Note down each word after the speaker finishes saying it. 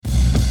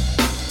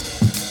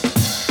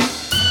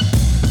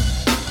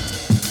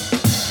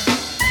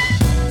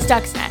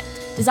Stuxnet.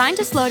 Designed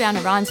to slow down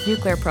Iran's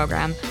nuclear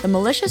program, the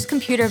malicious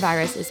computer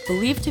virus is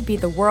believed to be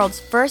the world's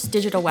first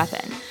digital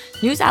weapon.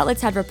 News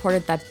outlets had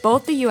reported that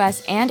both the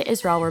US and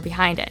Israel were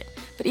behind it.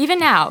 But even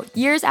now,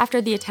 years after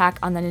the attack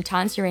on the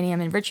Natanz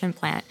uranium enrichment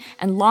plant,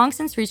 and long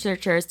since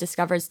researchers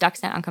discovered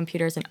Stuxnet on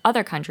computers in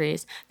other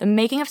countries, the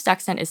making of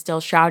Stuxnet is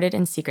still shrouded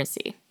in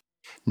secrecy.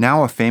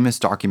 Now a famous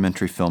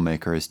documentary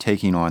filmmaker is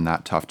taking on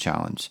that tough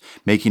challenge,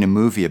 making a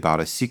movie about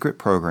a secret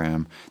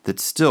program that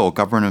still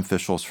government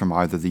officials from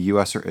either the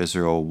US or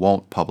Israel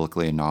won't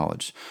publicly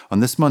acknowledge. On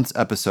this month's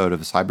episode of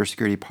the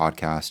Cybersecurity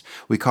Podcast,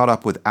 we caught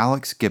up with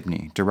Alex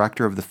Gibney,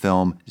 director of the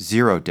film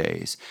 0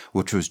 Days,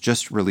 which was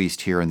just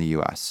released here in the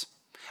US.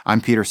 I'm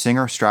Peter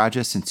Singer,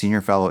 strategist and senior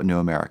fellow at New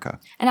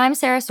America. And I'm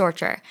Sara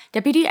Sorcher,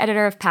 deputy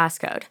editor of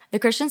Passcode, the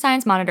Christian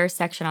Science Monitor's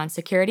section on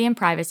security and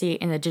privacy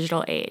in the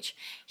digital age.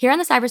 Here on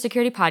the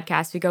Cybersecurity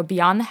Podcast, we go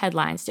beyond the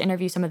headlines to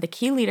interview some of the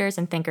key leaders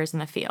and thinkers in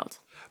the field.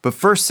 But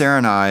first, Sara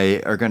and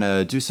I are going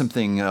to do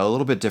something a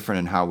little bit different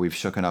in how we've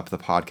shooken up the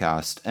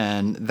podcast,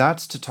 and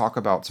that's to talk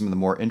about some of the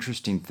more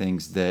interesting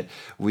things that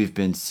we've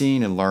been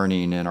seeing and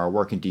learning in our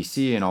work in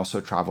DC and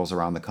also travels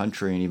around the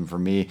country, and even for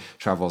me,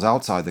 travels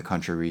outside the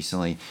country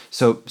recently.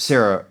 So,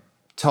 Sara,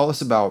 tell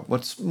us about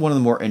what's one of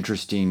the more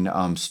interesting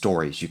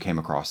stories you came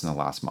across in the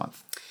last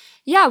month.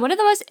 Yeah, one of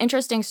the most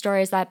interesting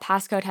stories that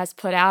Passcode has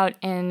put out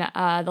in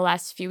the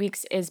last few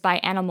weeks is by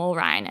Anna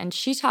Mulrine, and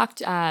she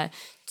talked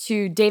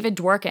to David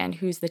Dworkin,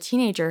 who's the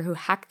teenager who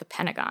hacked the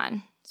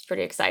Pentagon. It's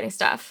pretty exciting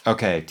stuff.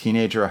 Okay,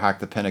 teenager hacked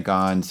the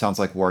Pentagon. Sounds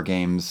like war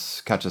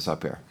games. Catch us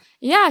up here.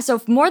 Yeah,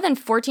 so more than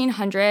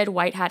 1,400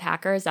 white hat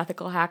hackers,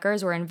 ethical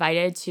hackers, were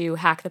invited to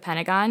hack the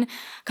Pentagon.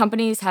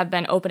 Companies have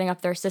been opening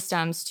up their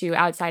systems to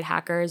outside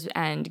hackers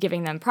and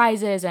giving them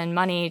prizes and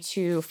money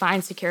to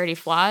find security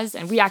flaws.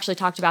 And we actually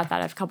talked about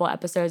that a couple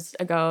episodes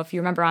ago, if you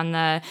remember,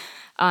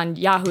 on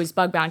Yahoo's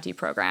bug bounty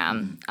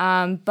program.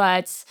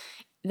 But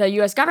the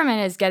U.S.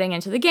 government is getting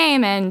into the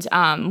game, and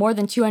more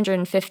than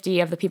 250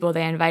 of the people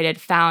they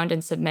invited found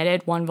and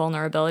submitted one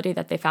vulnerability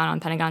that they found on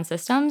Pentagon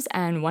systems,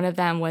 and one of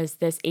them was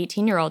this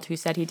 18-year-old who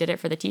said he did it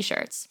for the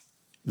T-shirts.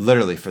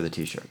 Literally for the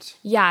T-shirts.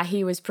 Yeah,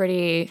 he was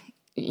pretty,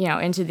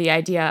 into the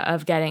idea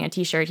of getting a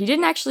T-shirt. He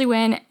didn't actually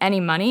win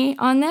any money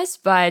on this,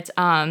 but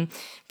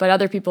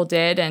other people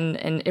did,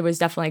 and it was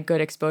definitely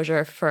good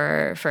exposure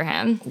for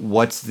him.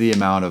 What's the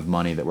amount of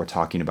money that we're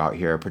talking about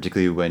here,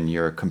 particularly when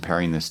you're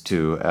comparing this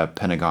to a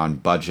Pentagon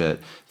budget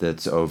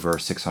that's over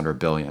 $600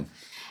 billion?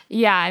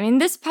 Yeah, I mean,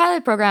 this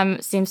pilot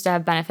program seems to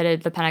have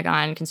benefited the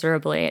Pentagon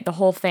considerably. The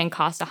whole thing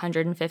cost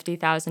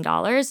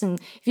 $150,000. And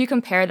if you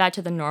compare that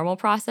to the normal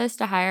process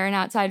to hire an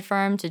outside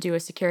firm to do a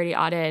security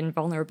audit and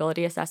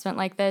vulnerability assessment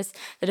like this,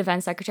 the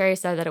defense secretary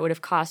said that it would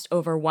have cost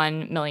over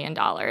 $1 million.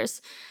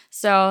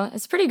 So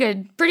it's a pretty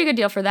good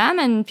deal for them,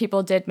 and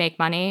people did make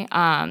money.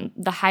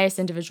 The highest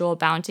individual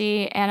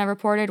bounty Anna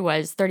reported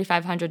was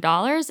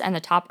 $3,500, and the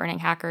top earning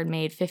hacker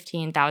made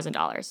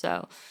 $15,000.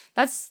 So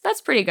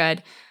that's pretty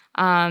good.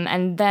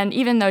 And then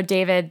even though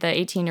David, the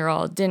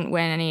 18-year-old, didn't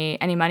win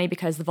any money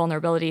because the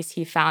vulnerabilities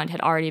he found had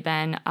already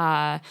been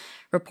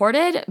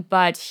reported,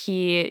 but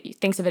he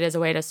thinks of it as a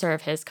way to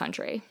serve his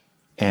country.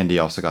 And he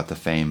also got the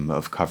fame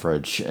of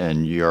coverage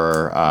in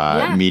your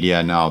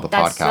media now, the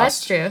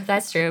podcast.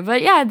 That's true.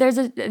 But yeah, there's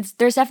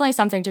definitely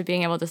something to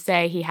being able to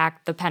say he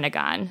hacked the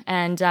Pentagon.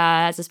 And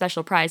as a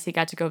special prize, he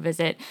got to go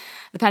visit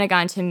the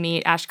Pentagon to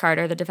meet Ash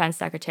Carter, the defense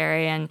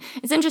secretary. And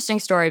it's an interesting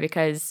story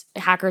because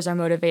hackers are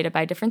motivated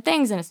by different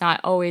things, and it's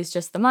not always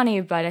just the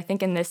money. But I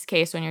think in this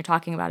case, when you're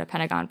talking about a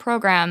Pentagon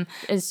program,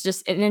 it's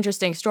just an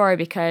interesting story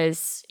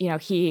because,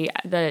 David,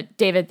 the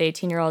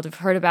 18-year-old,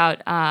 heard about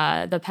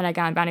the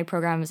Pentagon bounty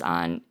programs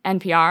on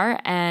NPR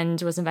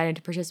and was invited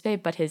to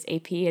participate, but his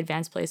AP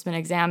advanced placement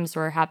exams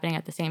were happening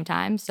at the same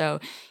time. So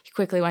he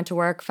quickly went to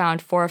work,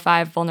 found 4 or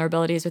 5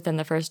 vulnerabilities within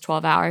the first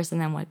 12 hours,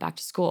 and then went back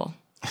to school.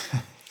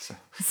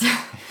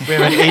 We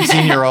have an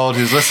 18-year-old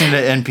who's listening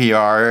to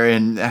NPR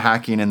and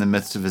hacking in the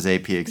midst of his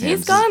AP exams.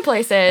 He's going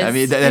places. I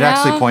mean, that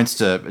actually points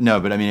to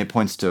it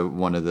points to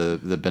one of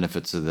the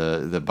benefits of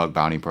the bug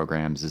bounty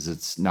programs is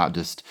it's not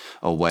just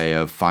a way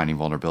of finding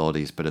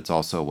vulnerabilities, but it's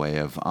also a way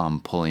of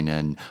pulling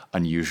in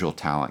unusual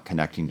talent,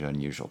 connecting to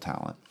unusual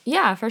talent.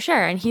 Yeah, for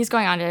sure. And he's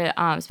going on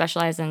to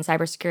specialize in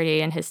cybersecurity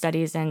in his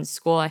studies in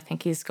school. I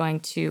think he's going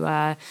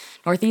to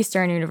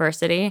Northeastern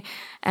University.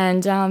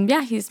 And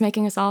he's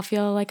making us all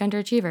feel like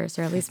underachievers,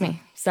 or at least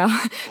me. So,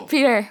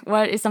 Peter,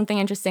 what is something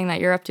interesting that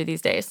you're up to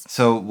these days?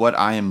 So what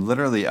I am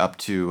literally up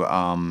to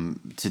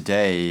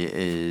today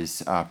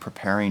is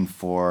preparing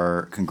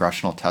for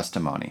congressional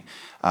testimony.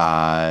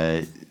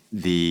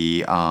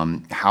 The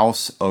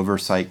House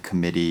Oversight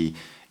Committee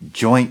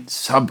joint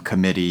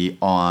subcommittee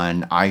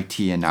on IT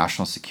and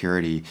national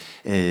security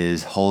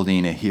is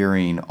holding a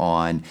hearing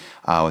on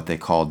what they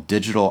call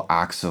digital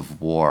acts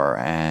of war,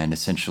 and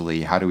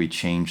essentially how do we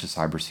change the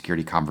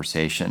cybersecurity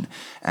conversation.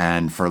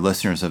 And for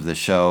listeners of the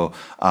show,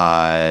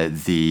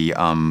 the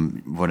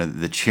one of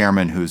the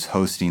chairman who's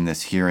hosting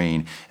this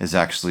hearing is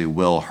actually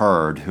Will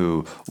Hurd,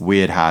 who we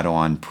had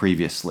on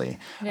previously.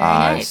 Very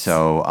nice.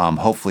 So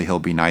hopefully he'll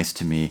be nice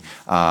to me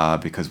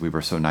because we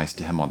were so nice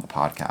to him on the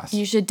podcast.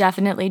 You should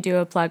definitely do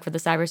a plug for the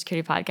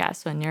Cybersecurity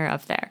Podcast when you're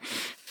up there.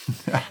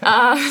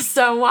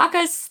 So walk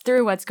us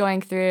through what's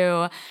going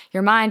through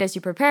your mind as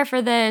you prepare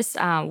for this.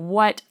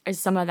 What is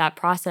some of that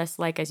process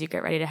like as you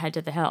get ready to head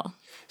to the Hill?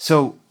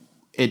 So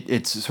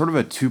it's sort of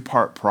a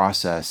two-part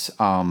process.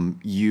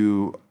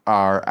 You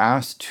are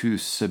asked to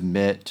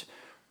submit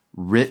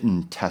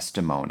written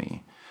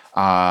testimony.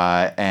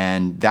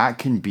 And that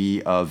can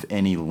be of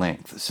any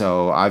length.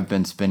 So I've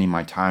been spending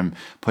my time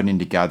putting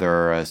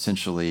together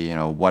essentially,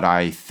 what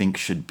I think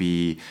should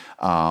be.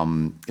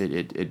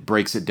 It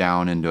breaks it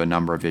down into a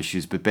number of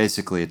issues, but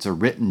basically it's a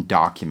written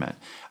document.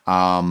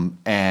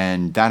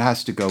 And that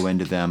has to go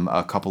into them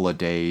a couple of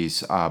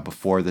days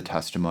before the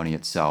testimony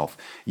itself.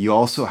 You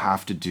also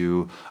have to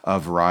do a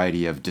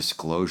variety of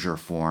disclosure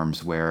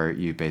forms where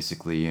you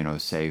basically,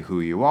 say who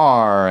you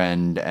are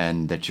and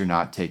that you're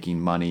not taking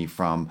money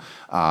from,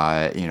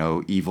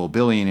 evil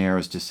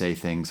billionaires to say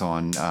things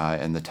on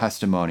in the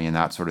testimony and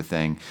that sort of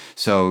thing.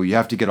 So you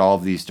have to get all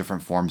of these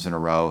different forms in a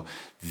row.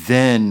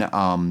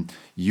 Then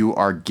you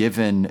are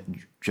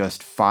given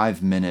just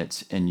 5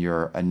 minutes in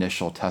your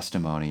initial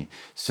testimony.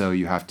 So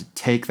you have to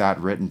take that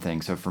written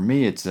thing. So for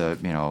me, it's a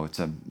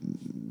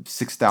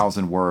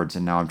 6,000 words,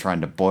 and now I'm trying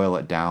to boil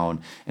it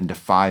down into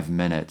 5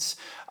 minutes.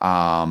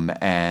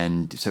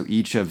 And so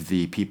each of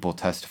the people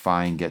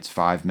testifying gets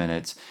 5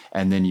 minutes,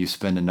 and then you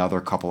spend another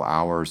couple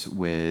hours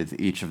with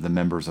each of the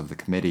members of the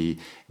committee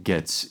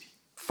gets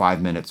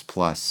 5 minutes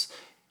plus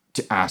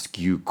to ask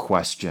you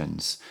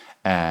questions.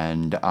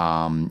 And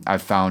I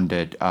found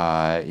it,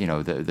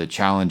 the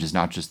challenge is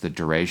not just the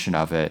duration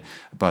of it,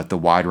 but the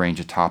wide range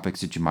of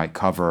topics that you might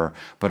cover.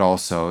 But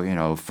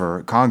also,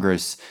 for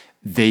Congress,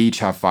 they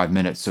each have 5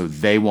 minutes, so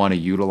they want to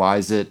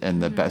utilize it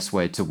in the best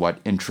way to what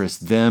interests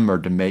them or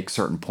to make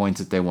certain points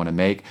that they want to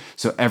make.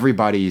 So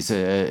everybody's,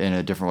 in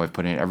a different way of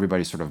putting it,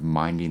 everybody's sort of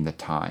minding the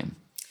time.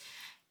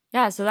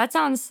 Yeah, so that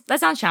sounds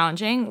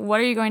challenging. What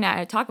are you going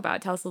to talk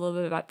about? Tell us a little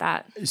bit about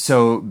that.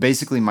 So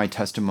basically, my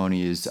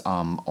testimony is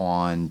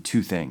on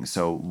two things.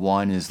 So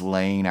one is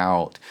laying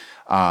out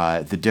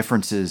the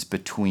differences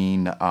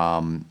between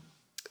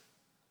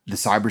the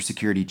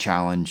cybersecurity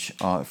challenge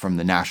from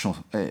the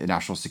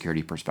national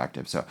security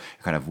perspective. So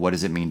kind of what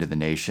does it mean to the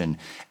nation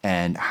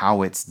and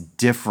how it's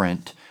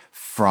different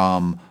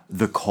from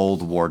the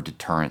Cold War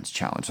deterrence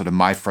challenge. So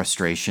my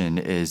frustration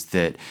is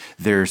that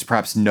there's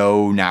perhaps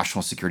no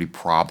national security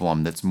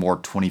problem that's more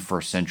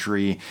 21st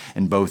century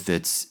in both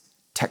its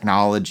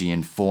technology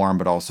and form,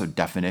 but also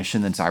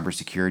definition than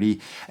cybersecurity.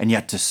 And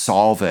yet to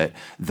solve it,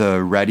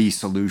 the ready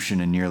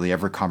solution in nearly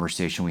every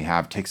conversation we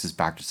have takes us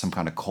back to some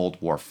kind of Cold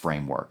War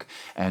framework.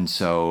 And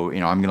so,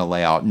 I'm going to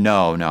lay out,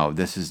 no,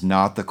 this is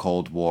not the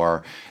Cold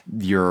War.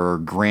 Your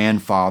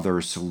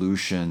grandfather's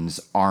solutions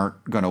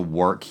aren't going to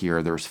work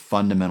here. There's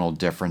fundamental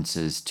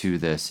differences to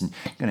this. And,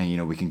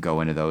 we can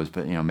go into those,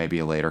 but, maybe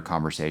a later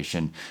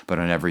conversation, but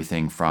on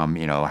everything from,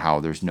 how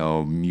there's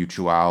no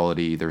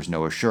mutuality, there's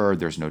no assured,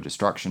 there's no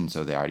destruction.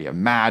 So the idea of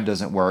MAD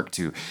doesn't work,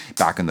 to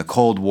back in the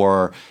Cold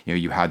War,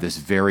 you had this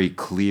very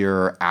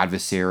clear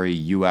adversary,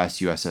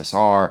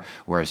 USSR,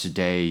 whereas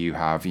today you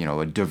have,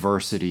 a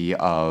diversity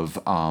of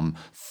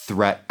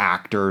threat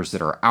actors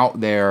that are out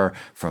there,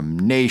 from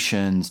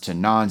nations to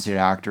non-state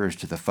actors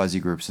to the fuzzy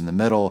groups in the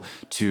middle.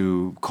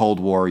 To Cold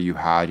War, you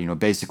had,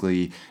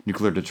 basically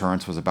nuclear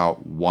deterrence was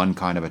about one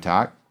kind of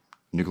attack,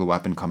 nuclear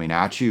weapon coming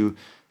at you.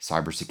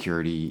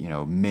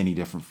 Cybersecurity, many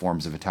different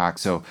forms of attack.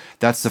 So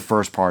that's the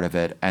first part of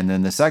it. And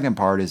then the second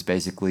part is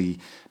basically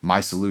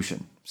my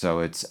solution. So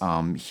it's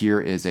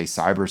here is a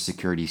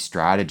cybersecurity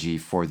strategy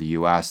for the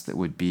U.S. that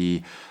would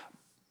be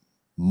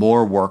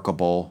more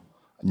workable.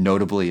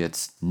 Notably,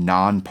 it's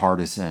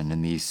nonpartisan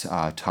in these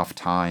tough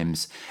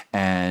times.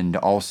 And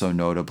also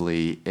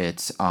notably,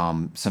 it's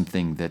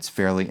something that's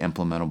fairly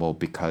implementable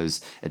because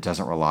it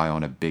doesn't rely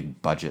on a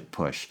big budget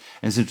push.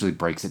 And essentially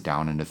breaks it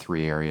down into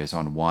three areas.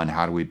 On one,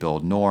 how do we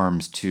build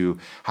norms? Two,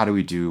 how do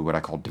we do what I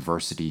call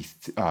diversity,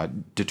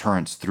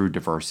 deterrence through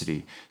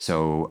diversity?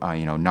 So,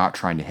 not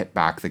trying to hit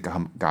back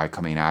the guy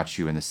coming at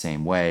you in the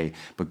same way,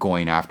 but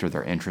going after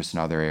their interests in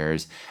other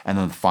areas. And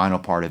then the final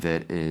part of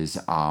it is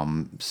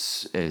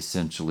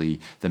essentially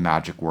the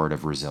magic word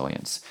of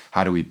resilience.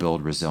 How do we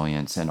build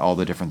resilience, and all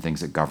the different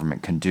things that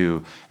government can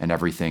do, and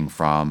everything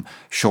from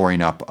shoring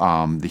up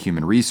the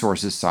human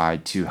resources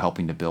side to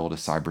helping to build a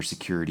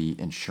cybersecurity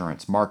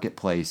insurance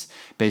marketplace.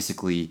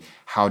 Basically,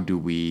 how do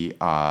we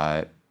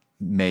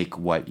make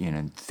what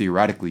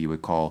theoretically you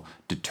would call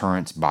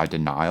deterrence by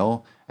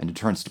denial, And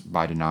deterrence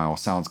by denial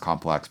sounds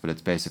complex, but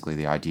it's basically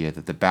the idea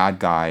that the bad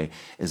guy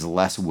is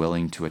less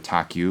willing to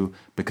attack you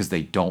because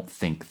they don't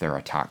think their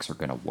attacks are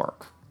going to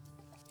work.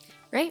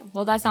 Great.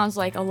 Well, that sounds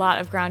like a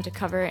lot of ground to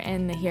cover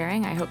in the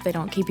hearing. I hope they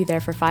don't keep you there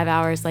for 5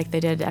 hours like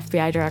they did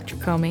FBI Director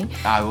Comey.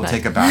 I will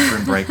take a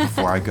bathroom break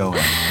before I go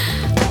in.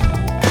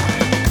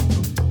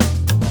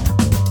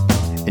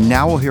 And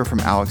now we'll hear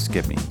from Alex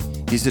Gibney.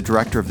 He's the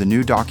director of the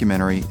new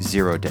documentary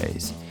 0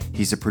 Days.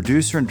 He's a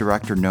producer and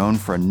director known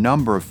for a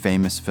number of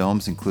famous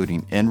films,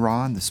 including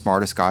Enron, The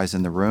Smartest Guys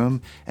in the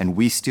Room, and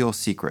We Steal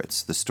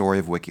Secrets, the story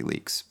of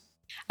Wikileaks.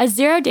 As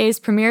 0 Days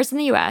premieres in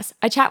the U.S.,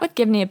 I chat with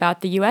Gibney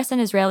about the U.S.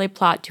 and Israeli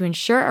plot to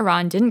ensure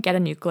Iran didn't get a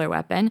nuclear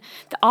weapon,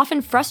 the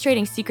often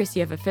frustrating secrecy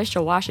of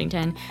official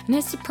Washington, and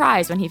his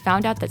surprise when he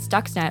found out that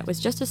Stuxnet was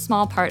just a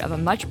small part of a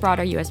much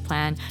broader U.S.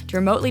 plan to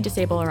remotely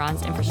disable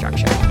Iran's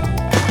infrastructure.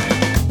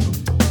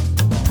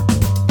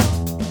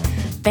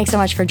 Thanks so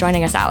much for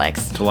joining us,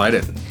 Alex.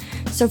 Delighted.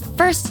 So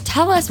first,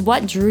 tell us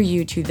what drew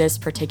you to this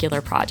particular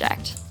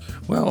project.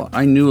 Well,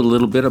 I knew a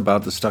little bit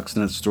about the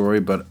Stuxnet story,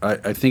 but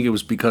I think it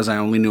was because I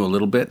only knew a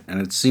little bit, and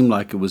it seemed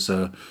like it was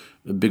a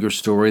bigger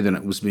story than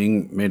it was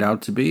being made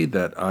out to be,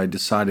 that I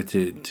decided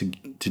to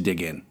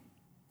dig in.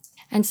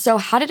 And so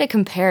how did it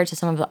compare to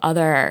some of the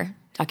other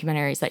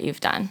documentaries that you've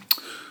done?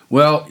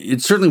 Well,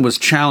 it certainly was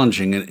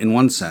challenging in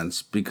one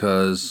sense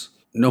because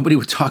nobody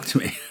would talk to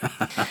me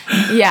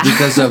Yeah.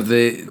 because of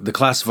the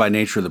classified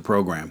nature of the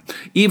program.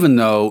 Even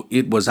though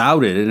it was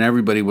outed and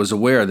everybody was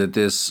aware that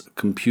this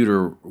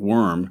computer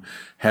worm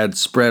had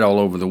spread all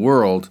over the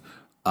world,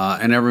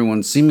 and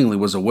everyone seemingly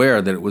was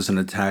aware that it was an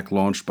attack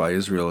launched by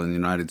Israel and the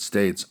United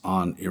States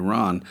on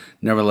Iran,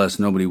 nevertheless,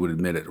 nobody would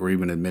admit it or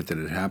even admit that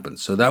it happened.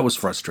 So that was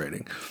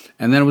frustrating.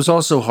 And then it was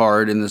also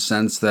hard in the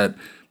sense that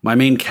my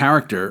main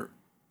character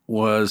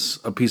was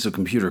a piece of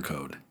computer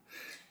code.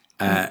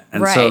 So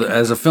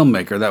as a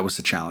filmmaker, that was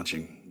the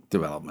challenging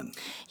development.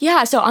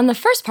 Yeah, so on the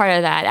first part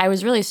of that, I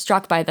was really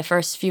struck by the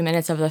first few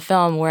minutes of the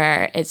film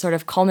where it sort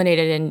of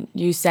culminated in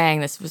you saying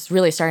this was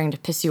really starting to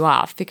piss you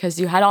off because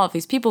you had all of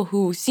these people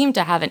who seemed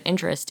to have an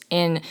interest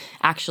in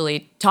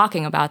actually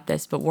talking about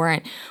this but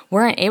weren't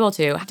able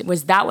to.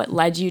 Was that what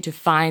led you to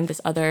find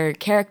this other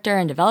character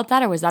and develop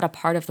that, or was that a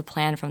part of the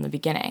plan from the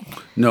beginning?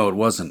 No, it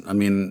wasn't. I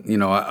mean,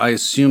 I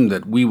assumed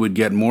that we would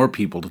get more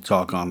people to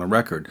talk on the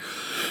record.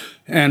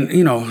 And,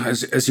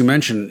 as you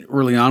mentioned,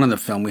 early on in the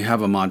film, we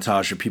have a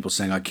montage of people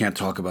saying, I can't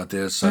talk about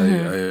this. No,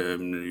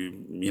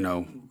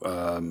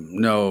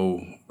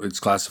 it's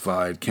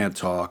classified, can't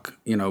talk,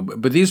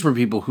 But these were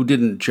people who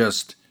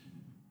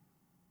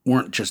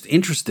weren't just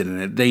interested in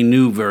it. They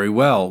knew very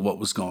well what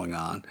was going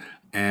on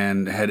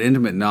and had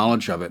intimate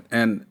knowledge of it.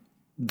 And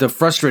the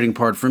frustrating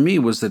part for me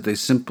was that they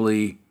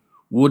simply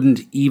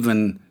wouldn't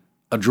even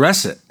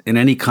address it in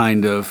any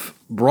kind of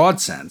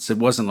broad sense. It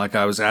wasn't like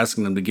I was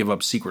asking them to give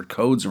up secret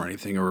codes or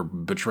anything or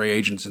betray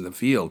agents in the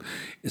field.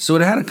 So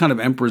it had a kind of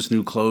Emperor's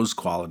New Clothes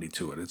quality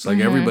to it. It's like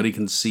everybody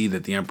can see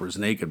that the Emperor's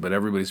naked, but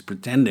everybody's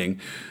pretending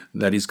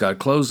that he's got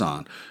clothes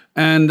on.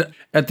 And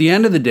at the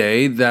end of the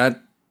day, that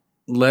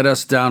led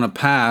us down a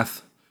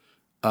path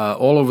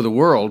all over the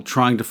world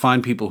trying to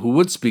find people who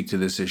would speak to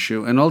this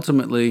issue. And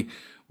ultimately,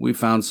 we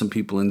found some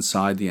people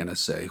inside the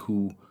NSA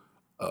who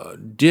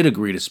did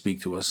agree to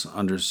speak to us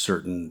under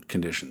certain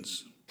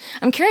conditions.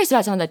 I'm curious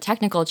about some of the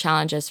technical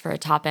challenges for a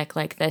topic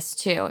like this,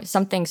 too.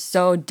 Something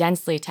so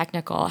densely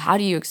technical. How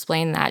do you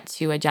explain that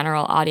to a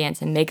general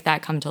audience and make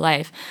that come to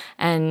life?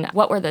 And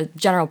what were the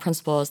general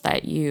principles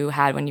that you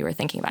had when you were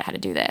thinking about how to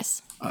do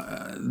this?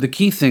 The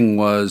key thing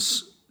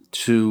was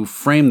to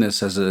frame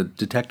this as a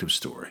detective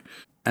story.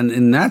 And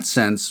in that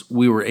sense,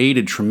 we were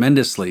aided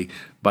tremendously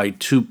by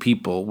two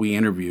people we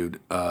interviewed,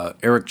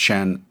 Eric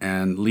Chen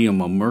and Leo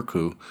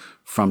Momurku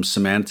from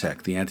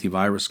Symantec, the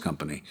antivirus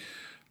company.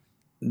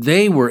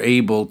 They were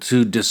able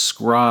to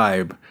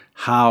describe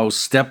how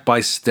step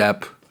by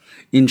step,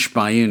 inch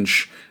by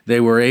inch,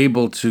 they were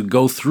able to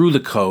go through the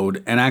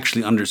code and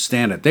actually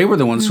understand it. They were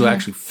the ones who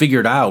actually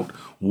figured out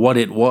what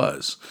it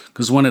was.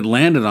 Because when it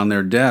landed on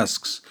their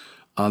desks,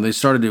 they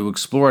started to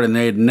explore it, and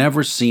they had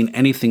never seen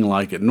anything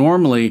like it.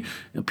 Normally,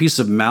 a piece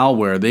of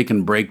malware they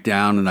can break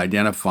down and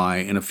identify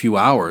in a few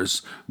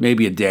hours,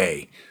 maybe a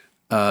day.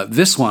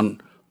 This one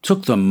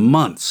took them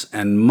months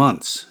and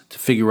months to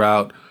figure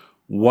out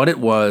what it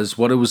was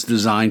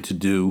designed to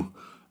do,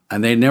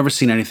 and they'd never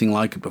seen anything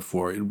like it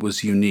before. It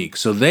was unique.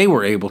 So they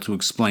were able to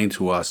explain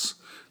to us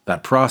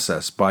that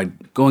process by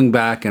going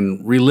back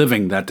and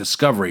reliving that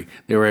discovery.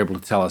 They were able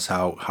to tell us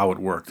how it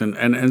worked.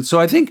 And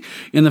so I think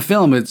in the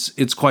film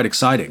it's quite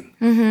exciting.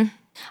 Mm-hmm.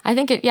 I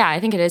think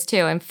it is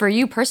too. And for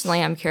you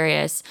personally, I'm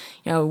curious,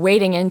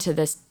 wading into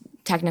this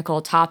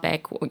technical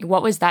topic,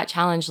 what was that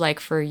challenge like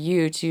for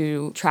you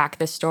to track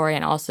this story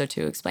and also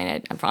to explain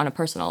it on a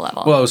personal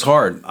level? Well, it was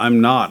hard.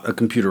 I'm not a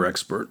computer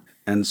expert.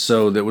 And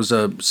so there was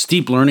a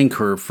steep learning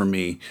curve for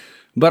me.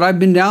 But I've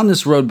been down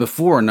this road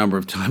before a number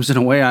of times. In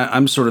a way,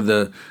 I'm sort of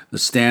the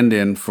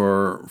stand-in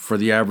for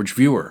the average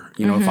viewer.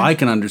 If I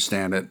can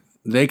understand it,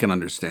 they can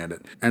understand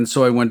it. And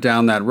so I went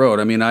down that road.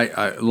 I mean,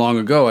 I long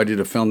ago, I did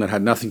a film that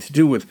had nothing to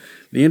do with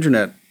the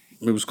internet.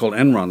 It was called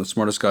Enron, The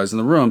Smartest Guys in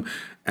the Room.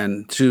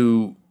 And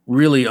to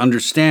really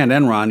understand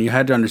Enron, you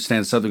had to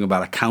understand something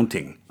about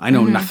accounting. I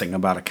know nothing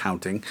about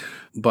accounting,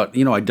 but,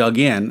 I dug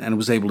in and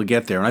was able to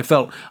get there. And I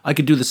felt I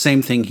could do the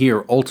same thing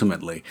here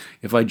ultimately.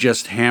 If I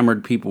just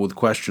hammered people with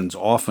questions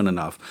often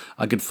enough,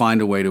 I could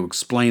find a way to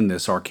explain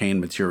this arcane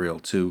material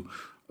to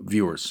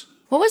viewers.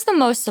 What was the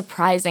most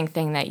surprising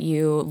thing that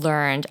you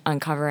learned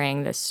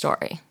uncovering this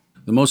story?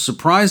 The most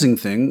surprising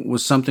thing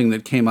was something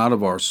that came out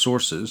of our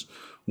sources,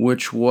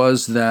 which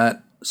was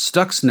that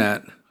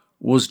Stuxnet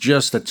was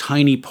just a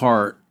tiny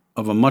part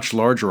of a much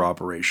larger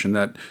operation.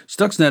 That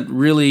Stuxnet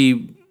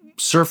really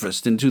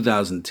surfaced in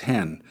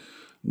 2010,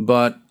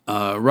 but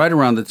right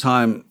around the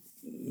time,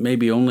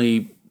 maybe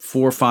only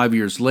 4 or 5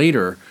 years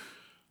later,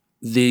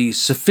 the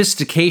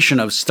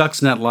sophistication of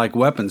Stuxnet-like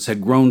weapons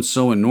had grown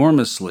so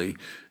enormously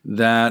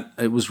that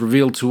it was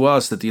revealed to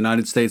us that the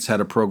United States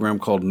had a program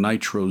called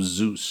Nitro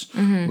Zeus,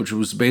 which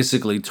was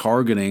basically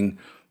targeting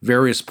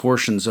various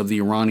portions of the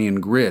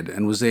Iranian grid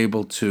and was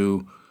able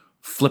to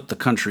flip the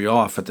country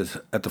off at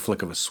the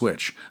flick of a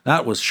switch.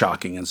 That was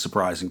shocking and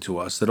surprising to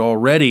us, that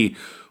already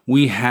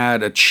we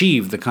had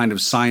achieved the kind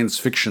of science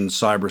fiction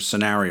cyber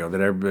scenario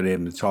that everybody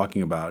had been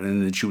talking about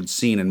and that you had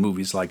seen in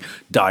movies like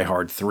Die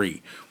Hard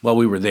 3. Well,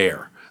 we were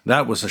there.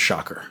 That was a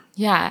shocker.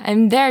 Yeah,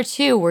 and there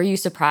too, were you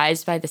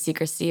surprised by the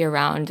secrecy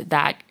around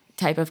that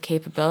type of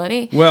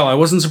capability? Well, I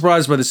wasn't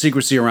surprised by the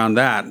secrecy around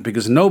that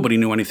because nobody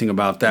knew anything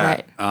about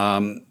that.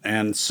 Right.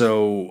 And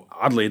so,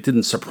 oddly, it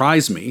didn't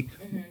surprise me.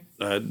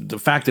 The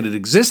fact that it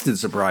existed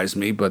surprised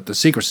me, but the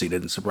secrecy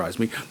didn't surprise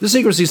me. The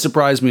secrecy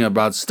surprised me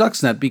about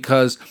Stuxnet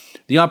because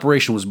the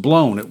operation was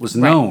blown. It was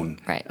known.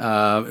 Right.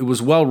 It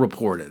was well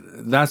reported.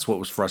 That's what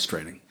was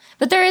frustrating.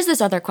 But there is this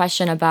other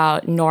question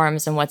about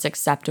norms and what's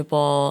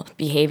acceptable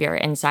behavior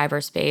in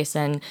cyberspace.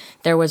 And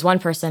there was one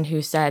person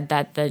who said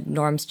that the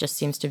norms just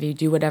seems to be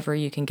do whatever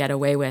you can get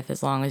away with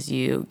as long as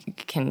you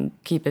can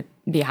keep it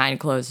behind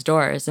closed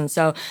doors. And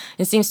so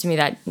it seems to me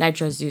that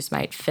Nitro Zeus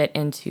might fit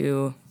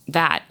into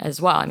that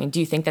as well. I mean,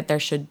 do you think that there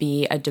should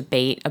be a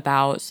debate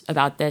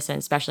about this, and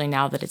especially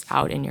now that it's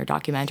out in your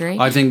documentary?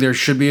 I think there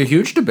should be a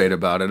huge debate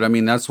about it. I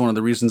mean, that's one of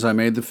the reasons I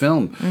made the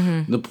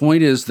film. The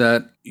point is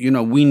that,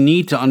 we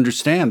need to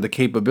understand the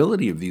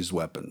capability of these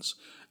weapons.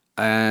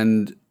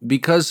 And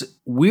because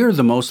we're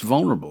the most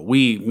vulnerable,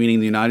 we, meaning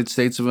the United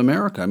States of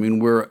America, I mean,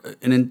 we're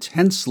an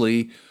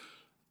intensely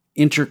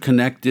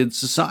interconnected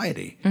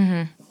society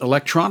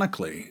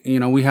electronically.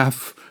 We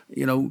have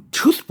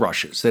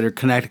toothbrushes that are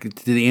connected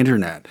to the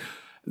internet.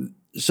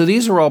 So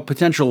these are all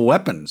potential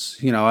weapons.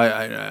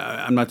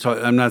 I'm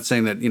not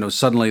saying that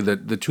suddenly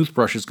the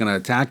toothbrush is going to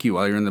attack you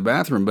while you're in the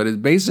bathroom, but it's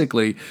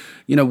basically,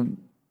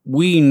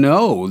 we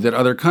know that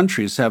other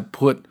countries have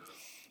put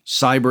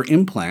cyber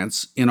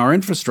implants in our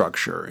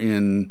infrastructure,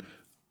 in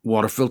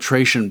water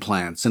filtration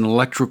plants, in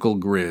electrical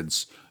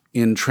grids,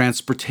 in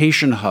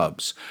transportation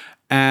hubs.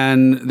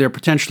 And they're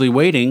potentially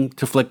waiting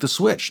to flick the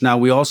switch. Now,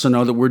 we also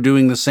know that we're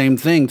doing the same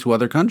thing to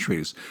other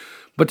countries.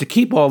 But to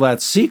keep all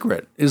that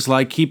secret is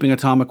like keeping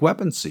atomic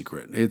weapons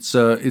secret.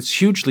 It's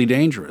hugely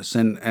dangerous,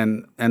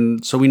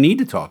 and so we need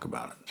to talk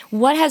about it.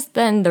 What has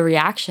been the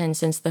reaction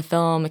since the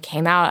film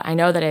came out? I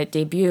know that it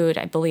debuted,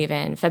 I believe,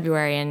 in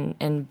February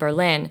in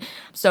Berlin.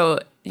 So,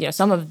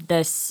 some of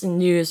this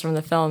news from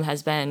the film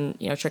has been,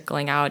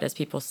 trickling out as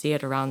people see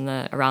it around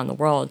the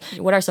world.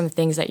 What are some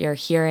things that you're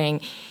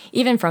hearing,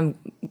 even from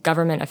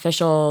government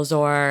officials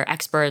or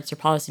experts or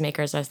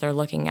policymakers, as they're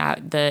looking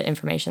at the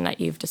information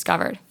that you've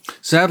discovered?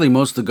 Sadly,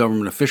 most of the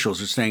government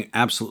officials are staying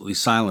absolutely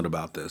silent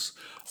about this.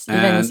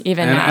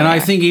 Even now, and I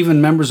think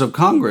even members of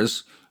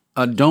Congress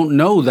don't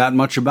know that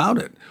much about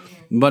it.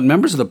 But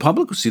members of the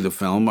public who see the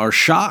film are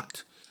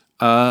shocked.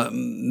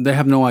 They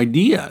have no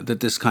idea that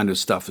this kind of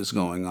stuff is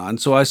going on.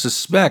 So I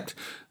suspect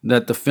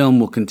that the film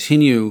will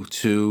continue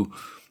to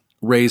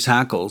raise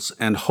hackles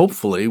and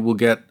hopefully will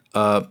get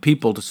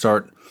people to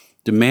start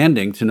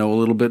demanding to know a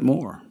little bit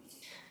more.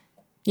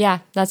 Yeah,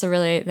 that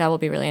will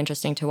be really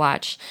interesting to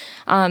watch.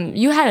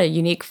 You had a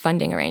unique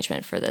funding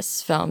arrangement for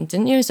this film,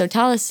 didn't you? So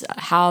tell us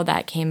how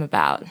that came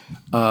about.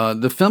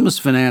 The film is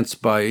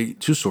financed by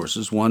two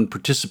sources. One,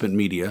 Participant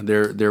Media.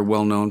 They're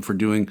well known for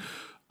doing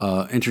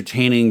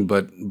entertaining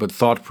but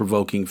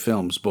thought-provoking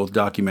films, both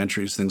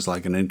documentaries, things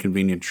like An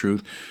Inconvenient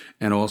Truth,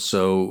 and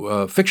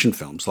also fiction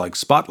films like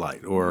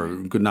Spotlight or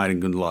Good Night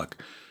and Good Luck.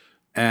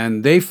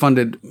 And they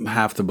funded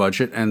half the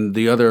budget, and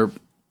the other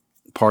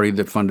party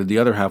that funded the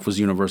other half was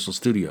Universal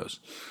Studios.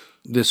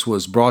 This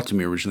was brought to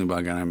me originally by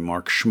a guy named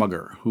Mark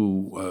Schmugger,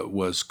 who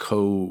was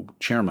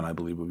co-chairman, I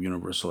believe, of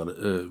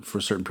Universal for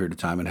a certain period of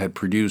time and had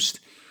produced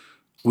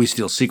We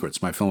Steal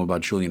Secrets, my film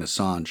about Julian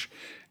Assange.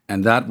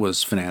 And that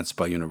was financed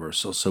by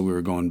Universal, so we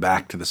were going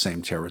back to the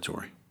same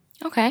territory.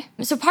 Okay.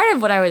 So part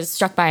of what I was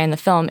struck by in the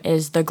film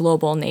is the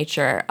global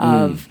nature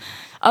of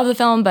of the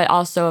film, but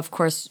also, of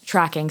course,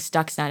 tracking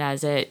Stuxnet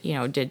as it,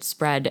 did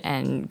spread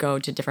and go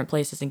to different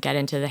places and get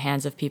into the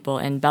hands of people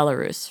in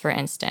Belarus, for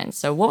instance.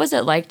 So what was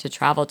it like to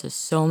travel to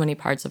so many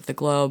parts of the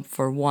globe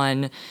for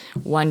one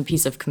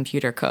piece of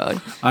computer code?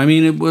 I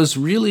mean, it was a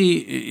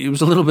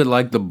little bit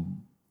like the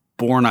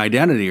Born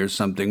Identity or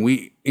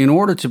something. In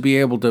order to be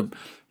able to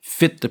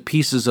fit the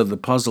pieces of the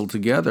puzzle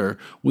together,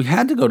 we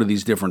had to go to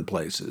these different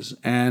places.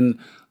 And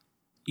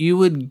you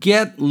would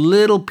get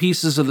little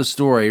pieces of the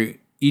story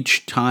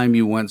each time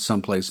you went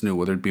someplace new,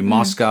 whether it be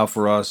Moscow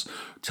for us,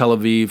 Tel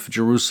Aviv,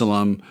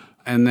 Jerusalem,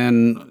 and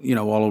then,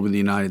 all over the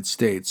United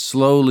States.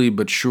 Slowly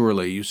but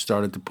surely, you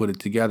started to put it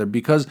together,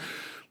 because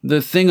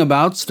the thing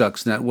about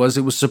Stuxnet was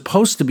it was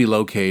supposed to be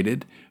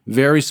located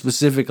very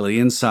specifically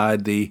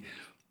inside the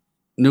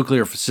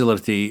nuclear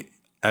facility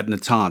at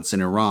Natanz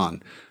in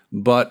Iran.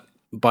 But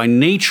by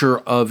nature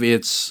of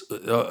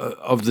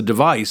the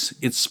device,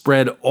 it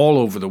spread all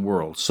over the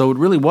world. So it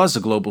really was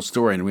a global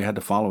story, and we had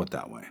to follow it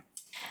that way.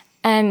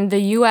 And the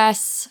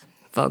U.S.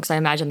 folks, I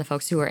imagine the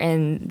folks who were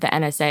in the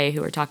NSA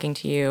who were talking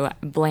to you,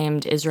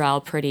 blamed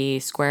Israel pretty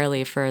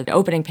squarely for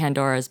opening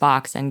Pandora's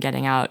box and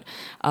getting out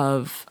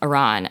of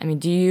Iran. I mean,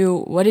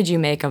 what did you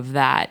make of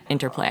that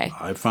interplay?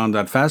 I found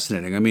that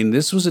fascinating. I mean,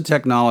 this was a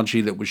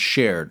technology that was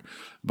shared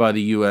by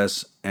the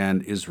U.S.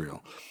 and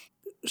Israel.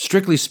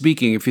 Strictly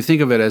speaking, if you think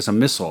of it as a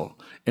missile,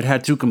 it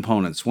had two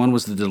components. One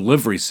was the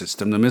delivery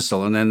system, the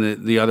missile, and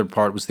then the other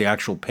part was the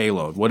actual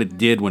payload, what it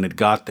did when it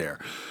got there.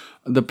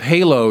 The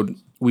payload,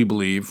 we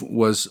believe,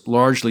 was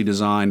largely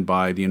designed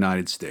by the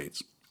United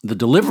States. The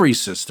delivery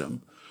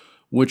system,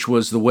 which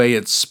was the way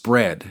it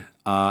spread,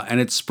 and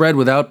it spread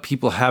without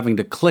people having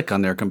to click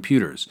on their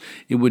computers.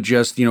 It would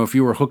just, if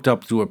you were hooked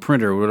up to a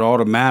printer, it would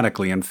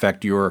automatically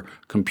infect your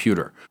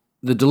computer.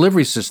 The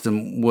delivery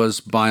system was,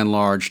 by and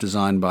large,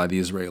 designed by the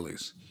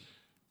Israelis.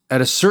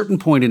 At a certain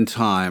point in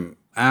time,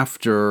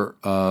 after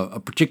a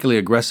particularly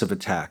aggressive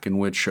attack in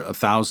which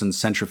 1,000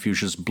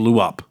 centrifuges blew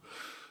up,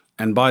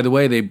 and by the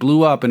way, they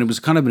blew up, and it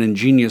was kind of an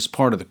ingenious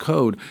part of the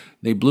code.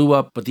 They blew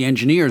up, but the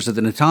engineers at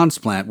the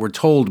Natanz plant were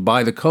told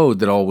by the code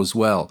that all was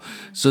well.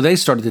 So they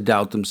started to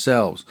doubt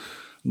themselves.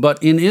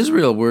 But in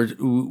Israel,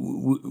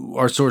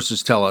 our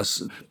sources tell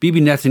us,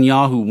 Bibi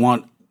Netanyahu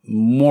want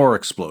more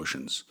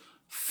explosions,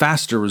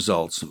 faster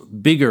results,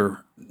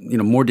 bigger,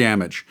 more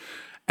damage.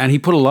 And he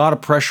put a lot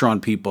of pressure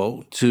on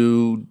people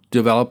to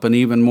develop an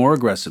even more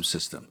aggressive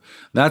system.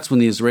 That's when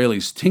the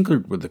Israelis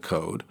tinkered with the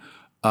code,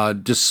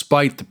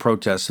 despite the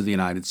protests of the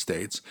United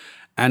States.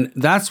 And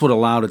that's what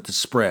allowed it to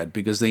spread,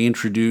 because they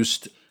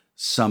introduced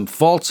some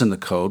faults in the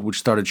code, which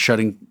started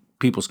shutting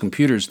people's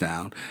computers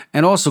down,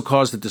 and also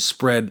caused it to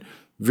spread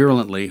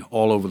virulently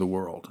all over the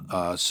world.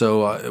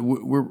 So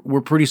we're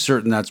pretty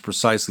certain that's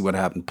precisely what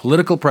happened.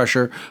 Political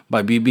pressure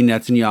by Bibi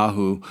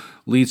Netanyahu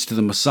leads to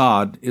the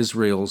Mossad,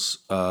 Israel's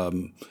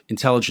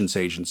intelligence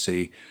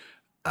agency,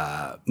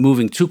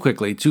 moving too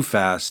quickly, too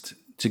fast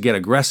to get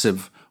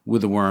aggressive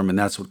with the worm, and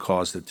that's what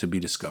caused it to be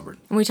discovered.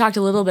 And we talked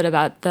a little bit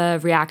about the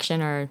reaction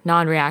or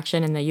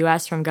non-reaction in the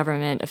U.S. from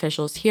government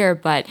officials here,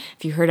 but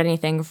if you heard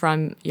anything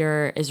from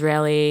your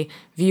Israeli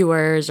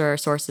viewers or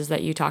sources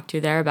that you talked to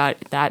there about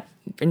that,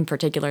 in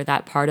particular,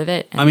 that part of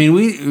it? I mean,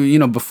 we,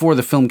 before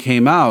the film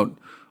came out,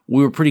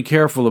 we were pretty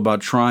careful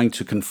about trying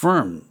to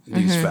confirm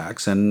these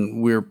facts,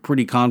 and we're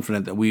pretty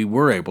confident that we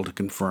were able to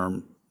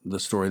confirm the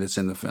story that's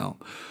in the film.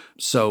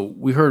 So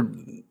we heard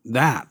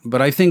that.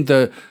 But I think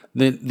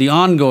the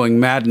ongoing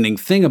maddening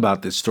thing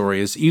about this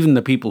story is even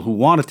the people who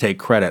want to take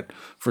credit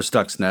for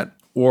Stuxnet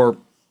or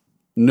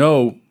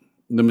know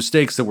the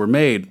mistakes that were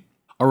made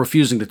are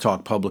refusing to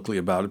talk publicly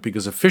about it,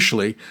 because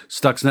officially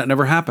Stuxnet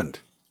never happened,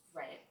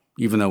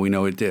 even though we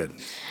know it did.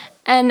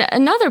 And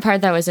another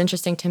part that was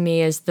interesting to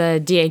me is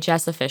the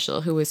DHS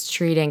official who was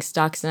treating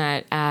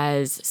Stuxnet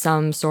as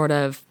some sort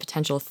of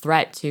potential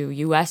threat to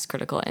U.S.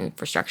 critical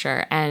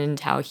infrastructure, and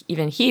how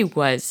even he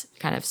was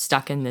kind of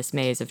stuck in this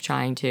maze of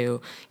trying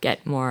to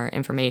get more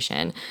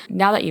information.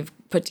 Now that you've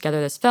put together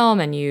this film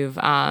and you've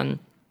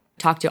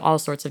talked to all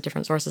sorts of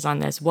different sources on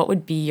this, what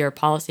would be your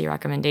policy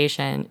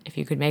recommendation, if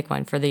you could make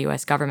one, for the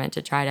U.S. government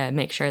to try to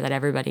make sure that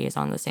everybody is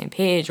on the same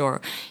page?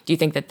 Or do you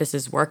think that this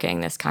is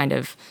working, this kind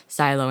of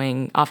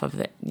siloing off of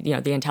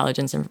the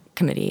intelligence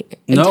committee?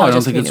 No, I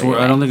don't think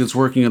it's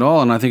working at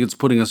all, and I think it's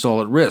putting us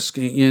all at risk.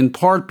 In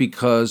part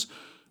because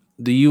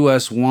the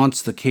U.S.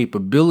 wants the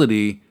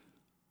capability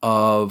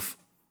of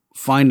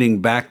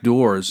finding back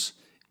doors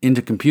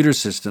into computer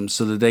systems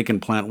so that they can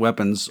plant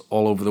weapons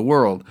all over the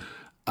world.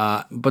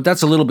 But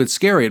that's a little bit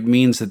scary. It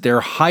means that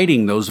they're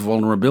hiding those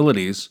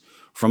vulnerabilities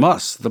from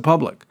us, the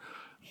public.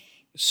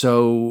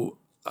 So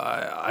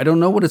I don't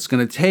know what it's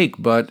going to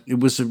take, but it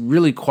was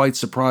really quite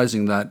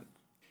surprising, that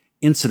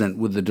incident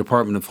with the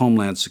Department of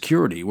Homeland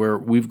Security, where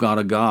we've got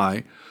a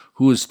guy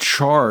who is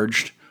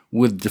charged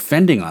with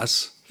defending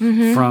us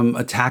from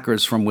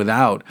attackers from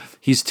without.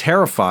 He's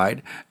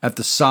terrified at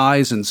the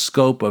size and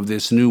scope of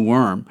this new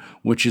worm,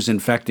 which is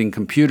infecting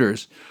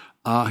computers.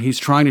 He's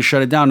trying to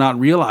shut it down, not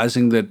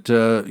realizing that,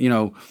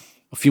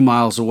 a few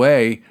miles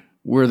away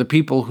were the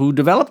people who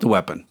developed the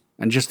weapon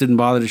and just didn't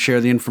bother to share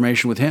the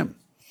information with him.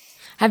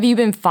 Have you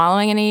been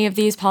following any of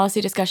these policy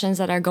discussions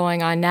that are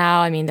going on now?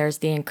 I mean, there's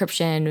the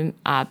encryption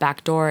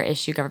backdoor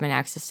issue, government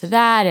access to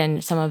that,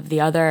 and some of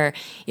the other,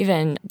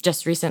 even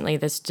just recently,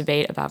 this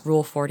debate about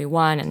Rule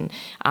 41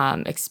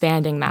 and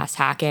expanding mass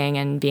hacking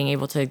and being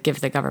able to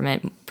give the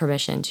government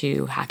permission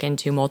to hack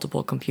into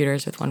multiple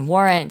computers with one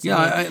warrant. Yeah,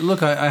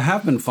 I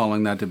have been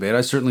following that debate.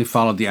 I certainly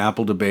followed the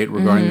Apple debate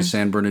regarding the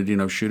San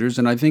Bernardino shooters,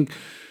 and I think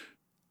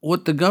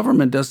what the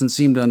government doesn't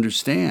seem to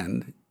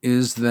understand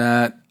is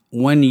that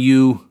when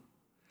you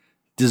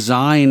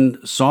design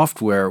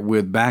software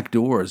with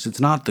backdoors, it's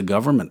not the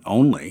government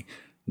only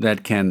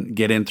that can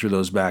get in through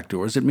those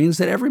backdoors. It means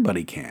that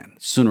everybody can,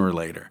 sooner or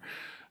later.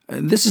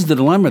 This is the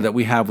dilemma that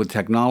we have with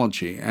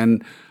technology.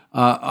 And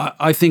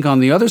I think on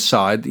the other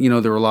side,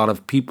 there are a lot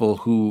of people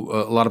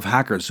a lot of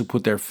hackers who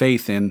put their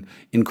faith in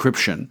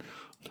encryption.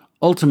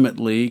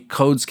 Ultimately,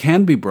 codes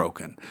can be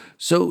broken.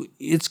 So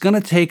it's going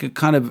to take a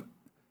kind of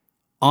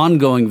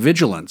ongoing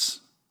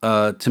vigilance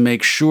to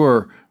make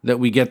sure that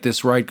we get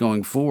this right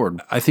going forward.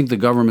 I think the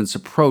government's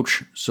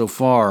approach so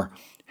far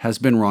has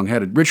been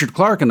wrong-headed. Richard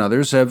Clarke and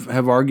others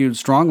have argued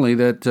strongly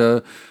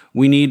that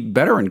we need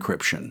better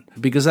encryption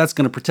because that's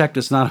going to protect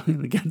us not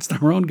only against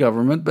our own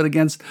government, but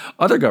against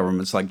other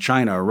governments like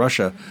China or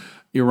Russia,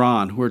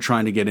 Iran, who are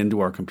trying to get into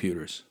our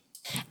computers.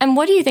 And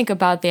what do you think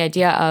about the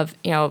idea of,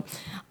 you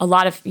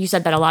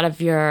said that a lot of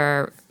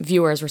your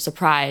viewers were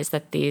surprised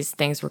that these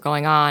things were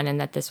going on and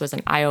that this was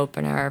an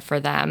eye-opener for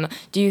them.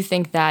 Do you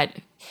think that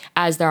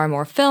as there are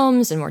more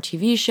films and more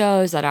TV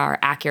shows that are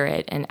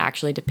accurate and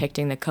actually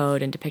depicting the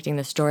code and depicting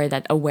the story,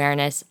 that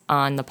awareness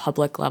on the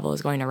public level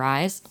is going to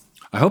rise?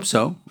 I hope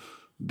so,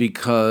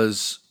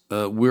 because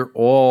we're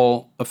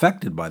all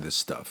affected by this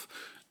stuff.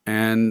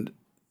 And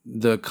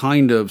the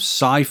kind of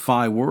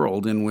sci-fi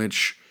world in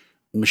which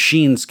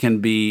machines can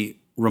be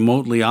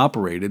remotely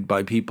operated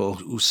by people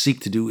who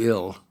seek to do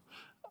ill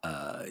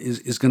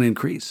is going to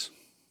increase.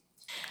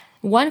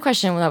 One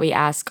question that we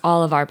ask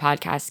all of our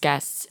podcast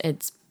guests,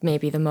 it's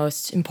maybe the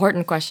most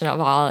important question of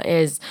all,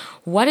 is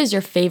what is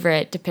your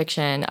favorite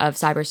depiction of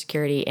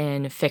cybersecurity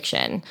in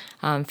fiction?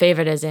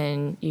 Favorite as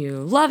in you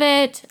love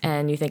it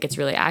and you think it's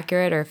really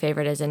accurate, or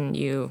favorite as in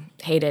you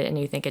hate it and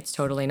you think it's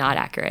totally not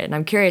accurate? And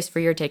I'm curious for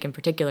your take in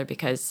particular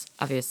because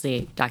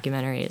obviously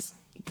documentary is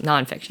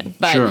nonfiction.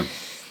 But sure.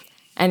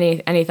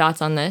 Any thoughts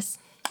on this?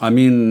 I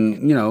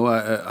mean,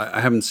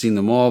 I haven't seen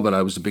them all, but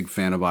I was a big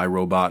fan of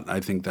iRobot. I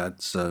think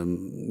that's,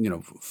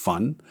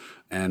 fun.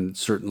 And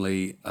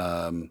certainly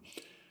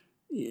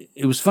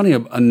it was funny,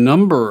 a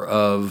number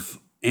of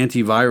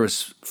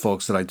antivirus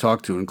folks that I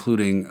talked to,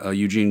 including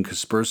Eugene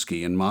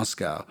Kaspersky in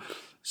Moscow,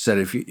 said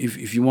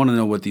if you want to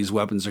know what these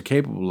weapons are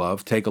capable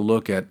of, take a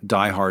look at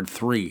Die Hard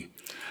 3.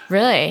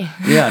 Really?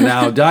 Yeah.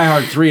 Now, Die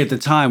Hard 3 at the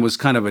time was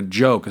kind of a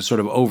joke, a sort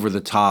of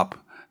over-the-top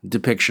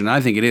depiction.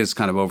 I think it is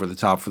kind of over the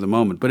top for the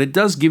moment, but it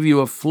does give you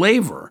a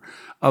flavor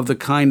of the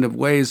kind of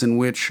ways in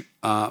which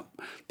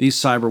these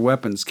cyber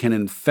weapons can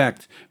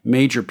infect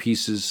major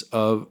pieces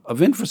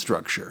of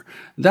infrastructure.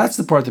 That's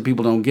the part that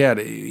people don't get.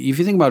 If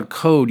you think about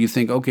code, you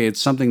think, okay,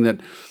 it's something that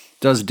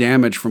does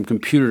damage from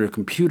computer to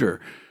computer,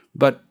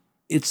 but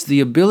it's the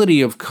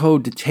ability of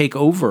code to take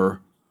over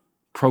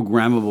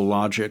programmable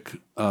logic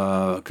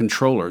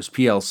controllers,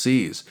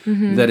 PLCs,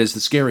 that is the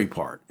scary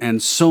part.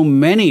 And so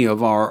many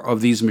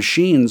of these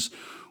machines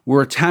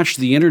were attached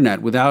to the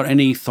internet without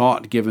any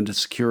thought given to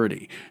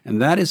security.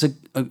 And that is a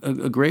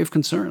grave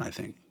concern, I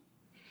think.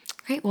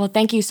 Great. Well,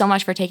 thank you so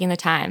much for taking the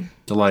time.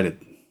 Delighted.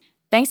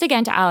 Thanks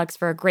again to Alex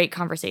for a great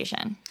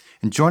conversation.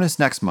 And join us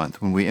next month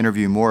when we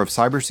interview more of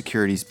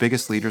cybersecurity's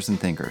biggest leaders and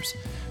thinkers.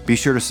 Be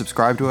sure to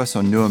subscribe to us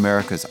on New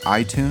America's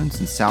iTunes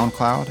and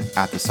SoundCloud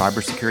at the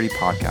Cybersecurity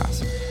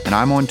Podcast. And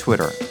I'm on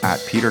Twitter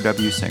at Peter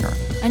W. Singer.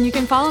 And you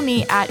can follow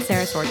me at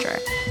Sara Sorcher.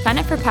 Sign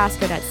up for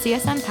Passcode at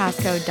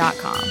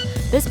csmpasscode.com.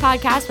 This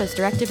podcast was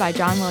directed by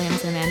John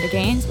Williams and Amanda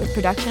Gaines with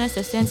production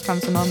assistance from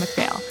Simone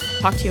McPhail.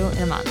 Talk to you in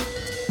a month.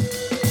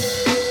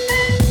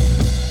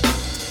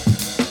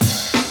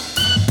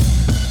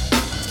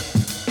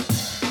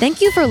 Thank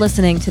you for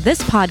listening to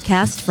this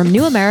podcast from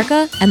New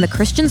America and the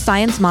Christian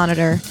Science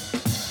Monitor.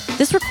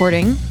 This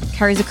recording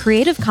carries a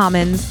Creative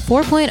Commons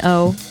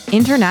 4.0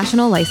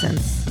 international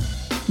license.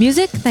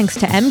 Music thanks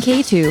to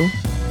MK2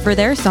 for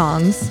their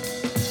songs,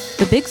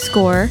 The Big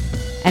Score,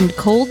 and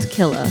Cold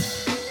Killa.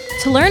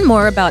 To learn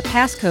more about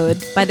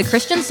Passcode by the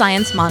Christian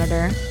Science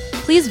Monitor,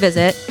 please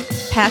visit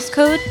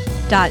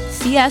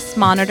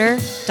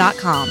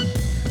passcode.csmonitor.com.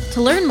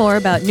 To learn more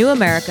about New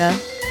America,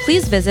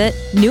 please visit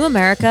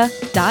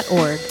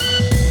newamerica.org.